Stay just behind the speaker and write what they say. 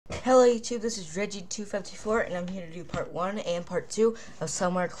Hello YouTube, this is Reggie254 and I'm here to do part 1 and part 2 of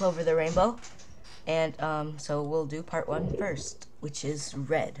Somewhere, Clover the Rainbow. And so we'll do part 1 first, which is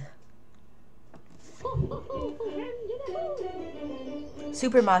red.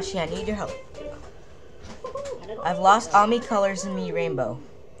 Super Moshi, I need your help. I've lost all me colors in me rainbow.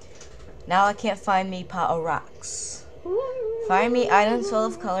 Now I can't find me pot of rocks. Find me items full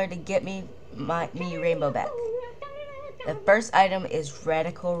of color to get me rainbow back. The first item is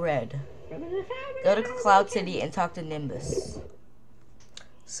Radical Red. Go to Cloud City and talk to Nimbus.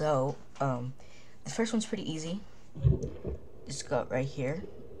 So, the first one's pretty easy. Just go right here,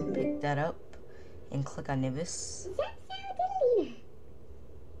 pick that up, and click on Nimbus.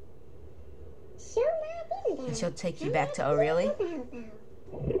 And she'll take you back to O'Reilly.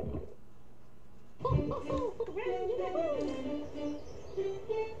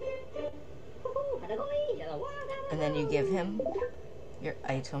 And then you give him your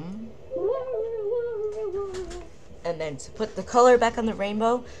item. And then to put the color back on the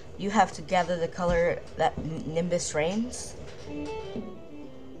rainbow, you have to gather the color that Nimbus rains.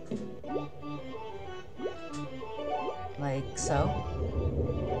 Like so.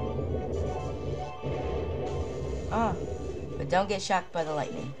 But don't get shocked by the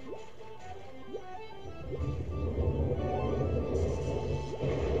lightning.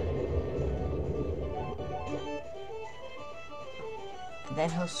 And then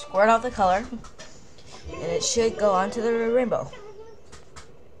he'll squirt out the color, and it should go onto the rainbow.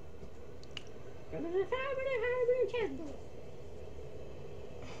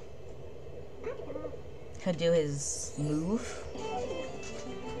 He'll do his move.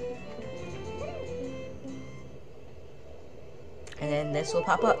 And then this will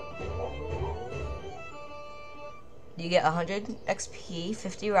pop up. You get 100 XP,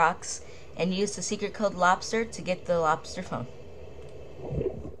 50 rocks, and use the secret code lobster to get the lobster phone.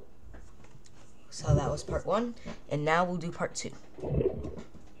 So that was part 1, and now we'll do part 2.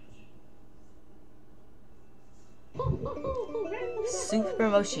 Super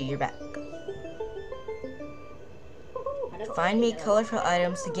Moshi, you're back. Find me colorful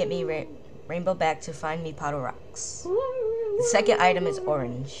items to get me rainbow back to find me pot of rocks. The second item is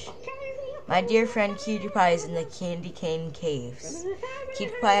orange. My dear friend Cutie Pie is in the Candy Cane Caves.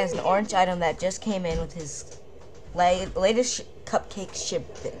 Cutie Pie has an orange item that just came in with his latest cupcake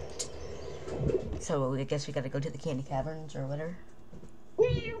shipment. So I guess we gotta go to the candy caverns or whatever.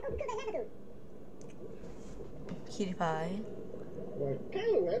 Cutie Pie.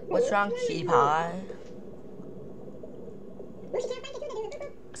 What's wrong, Cutie Pie?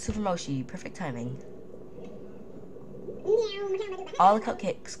 Super Moshi, perfect timing. All the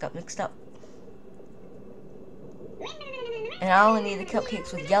cupcakes got mixed up. And I only need the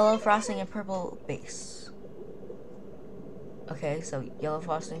cupcakes with yellow frosting and purple base. Okay, so yellow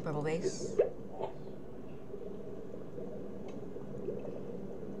frosting, purple base.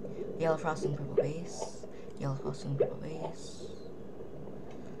 Yellow frosting, purple base. Yellow frosting, purple base.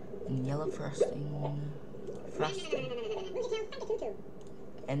 And yellow frosting.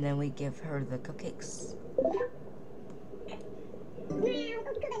 And then we give her the cupcakes.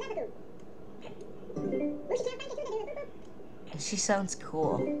 And she sounds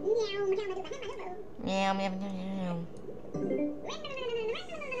cool. Meow, meow, meow, meow.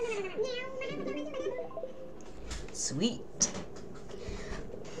 Sweet.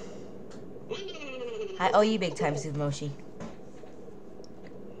 I owe you big time, Super Moshi.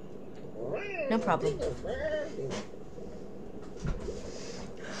 No problem.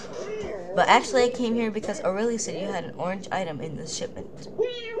 But actually I came here because O'Reilly said you had an orange item in the shipment.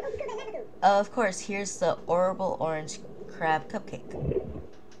 Of course, here's the horrible orange crab cupcake.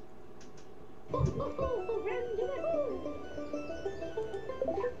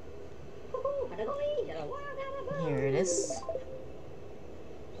 Here it is.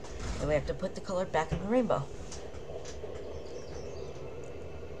 And we have to put the color back in the rainbow.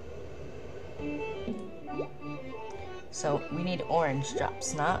 So we need orange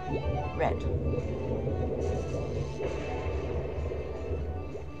drops, not red.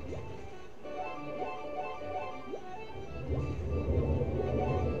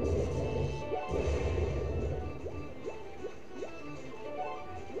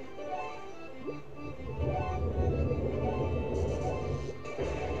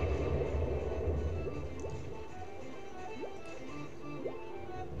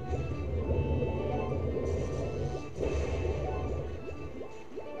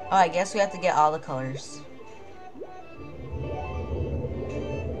 Oh, I guess we have to get all the colors.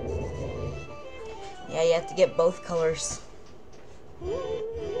 Yeah, you have to get both colors.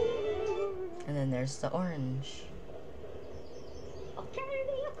 And then there's the orange.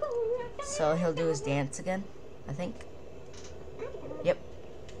 So he'll do his dance again, I think. Yep.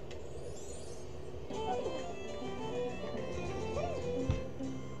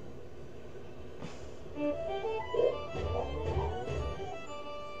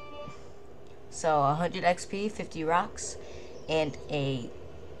 So 100 XP, 50 rocks, and a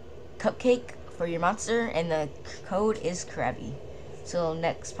cupcake for your monster, and the code is Krabby. So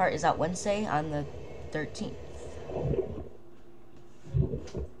next part is out Wednesday on the 13th.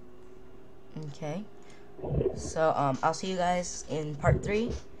 Okay. So I'll see you guys in part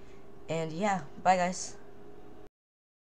 3. And yeah, bye guys.